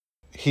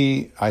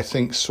He, I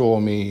think, saw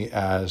me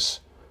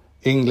as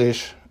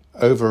English,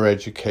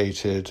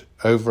 overeducated,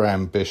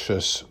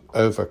 overambitious,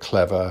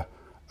 overclever,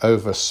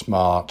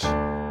 oversmart.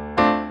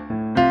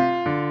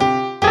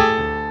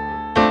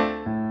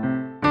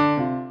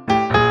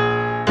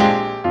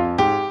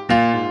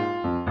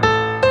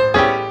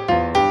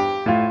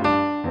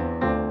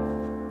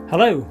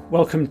 Hello,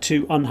 welcome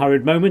to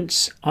Unhurried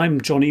Moments. I'm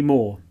Johnny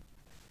Moore.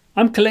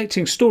 I'm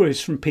collecting stories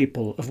from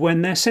people of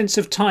when their sense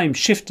of time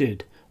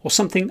shifted or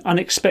something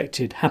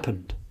unexpected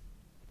happened.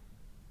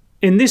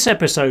 In this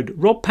episode,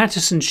 Rob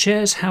Patterson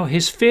shares how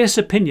his fierce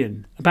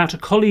opinion about a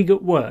colleague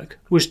at work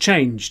was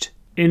changed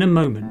in a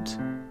moment.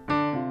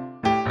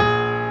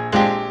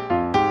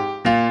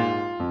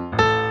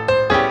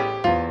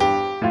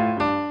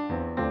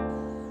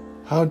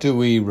 How do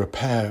we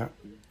repair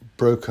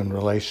broken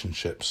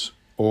relationships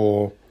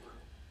or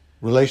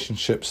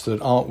relationships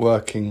that aren't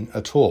working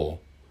at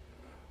all?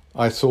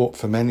 I thought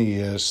for many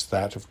years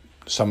that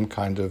some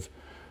kind of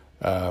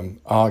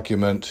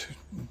argument,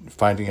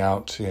 finding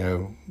out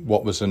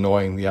what was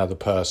annoying the other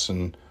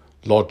person,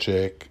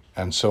 logic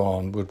and so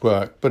on would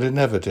work, but it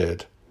never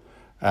did.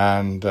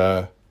 And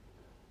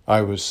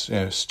I was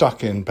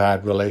stuck in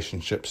bad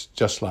relationships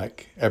just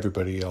like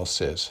everybody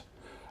else is.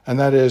 And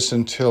that is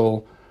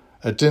until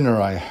a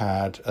dinner I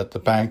had at the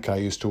bank I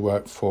used to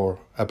work for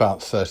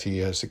about 30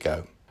 years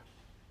ago.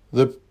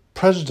 The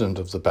president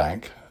of the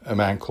bank, a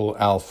man called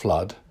Al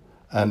Flood,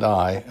 and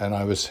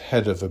I was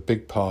head of a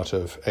big part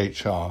of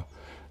HR,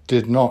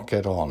 did not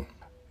get on.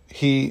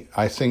 He,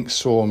 I think,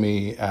 saw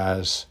me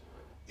as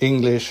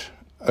English,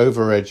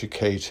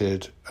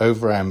 overeducated,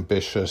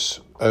 overambitious,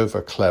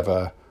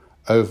 overclever,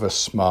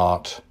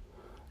 oversmart,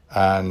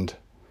 and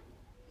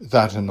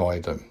that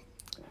annoyed him.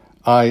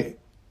 I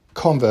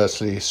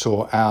conversely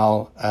saw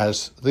Al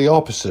as the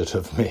opposite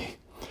of me,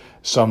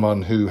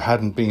 someone who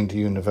hadn't been to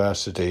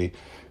university,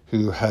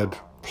 who had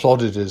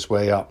plodded his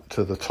way up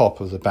to the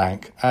top of the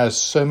bank,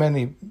 as so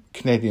many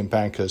Canadian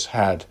bankers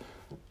had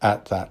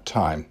at that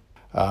time.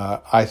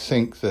 I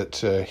think that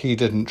he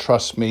didn't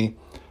trust me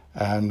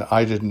and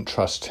I didn't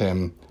trust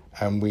him,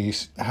 and we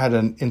had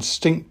an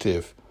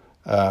instinctive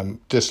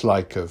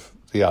dislike of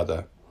the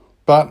other.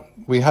 But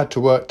we had to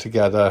work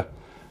together,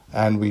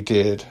 and we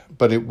did,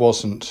 but it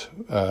wasn't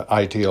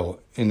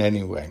ideal in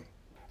any way.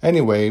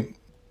 Anyway,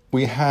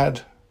 we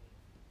had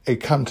a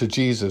come to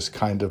Jesus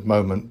kind of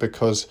moment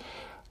because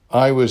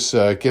I was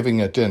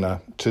giving a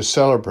dinner to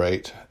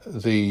celebrate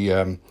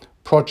the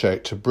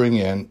project to bring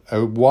in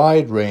a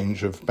wide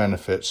range of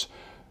benefits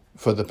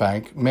for the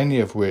bank, many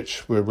of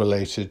which were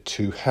related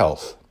to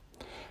health.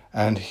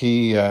 And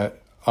he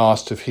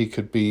asked if he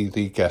could be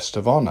the guest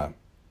of honor.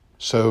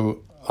 So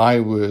I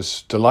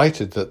was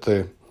delighted that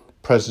the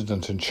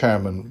president and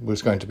chairman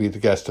was going to be the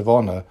guest of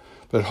honor,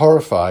 but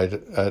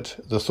horrified at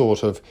the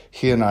thought of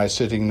he and I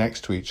sitting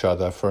next to each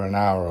other for an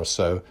hour or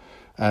so,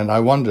 and I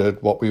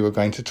wondered what we were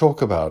going to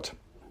talk about.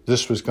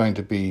 This was going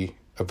to be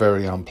a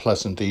very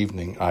unpleasant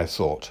evening, I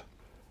thought.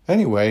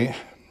 Anyway,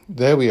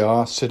 there we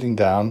are, sitting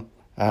down,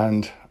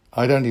 and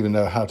I don't even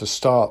know how to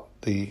start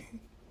the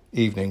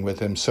evening with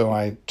him, so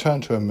I turn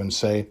to him and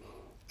say,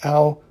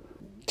 Al,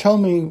 tell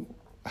me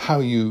how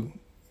you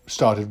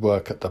started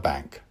work at the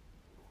bank.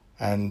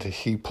 And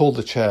he pulled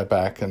the chair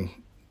back and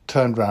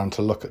turned round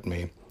to look at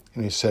me,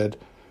 and he said,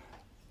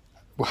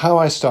 how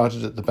I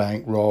started at the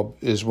bank, Rob,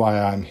 is why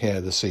I'm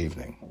here this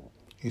evening.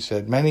 He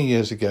said, many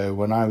years ago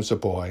when I was a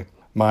boy,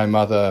 my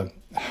mother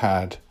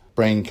had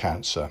brain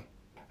cancer,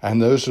 and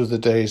those were the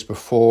days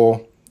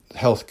before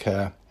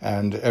healthcare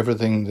and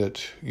everything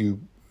that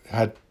you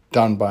had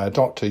done by a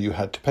doctor you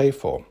had to pay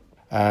for.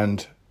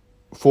 And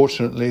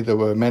fortunately, there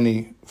were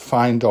many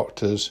fine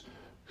doctors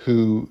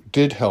who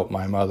did help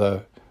my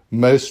mother,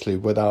 mostly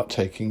without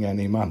taking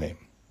any money.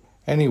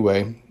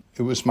 Anyway,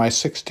 it was my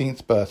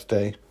 16th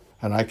birthday,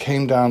 and I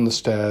came down the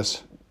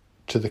stairs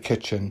to the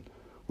kitchen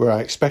where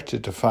I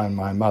expected to find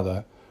my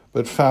mother,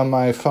 but found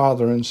my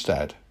father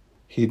instead.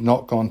 He'd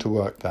not gone to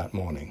work that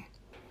morning.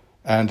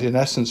 And in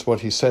essence,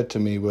 what he said to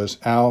me was,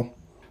 Al,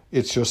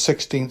 it's your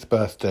 16th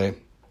birthday.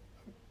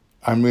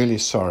 I'm really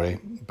sorry,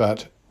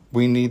 but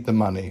we need the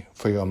money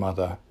for your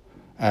mother,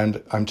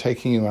 and I'm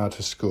taking you out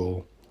of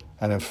school.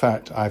 And in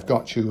fact, I've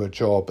got you a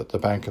job at the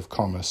Bank of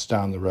Commerce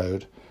down the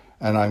road,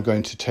 and I'm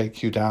going to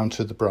take you down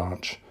to the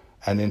branch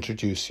and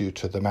introduce you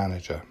to the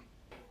manager.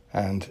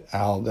 And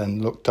Al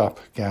then looked up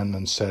again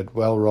and said,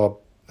 well, Rob,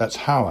 that's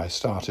how I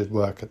started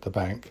work at the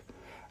bank,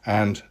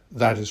 and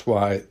that is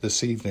why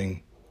this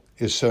evening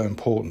is so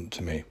important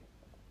to me.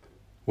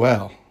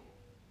 Well,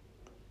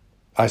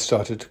 I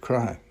started to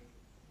cry.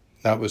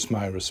 That was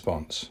my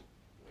response.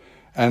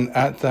 And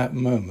at that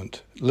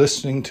moment,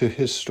 listening to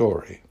his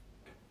story,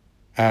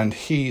 and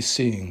he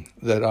seeing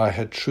that I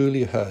had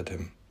truly heard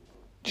him,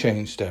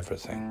 changed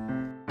everything.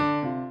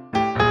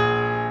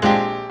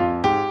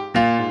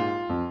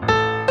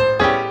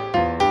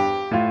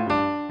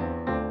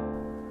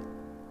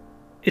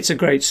 It's a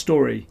great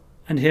story,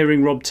 and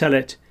hearing Rob tell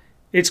it,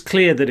 it's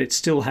clear that it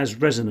still has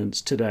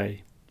resonance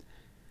today.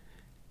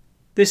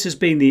 This has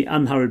been the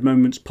Unhurried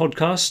Moments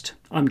podcast.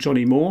 I'm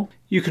Johnny Moore.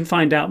 You can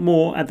find out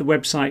more at the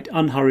website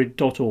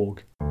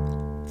unhurried.org.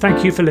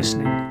 Thank you for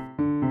listening.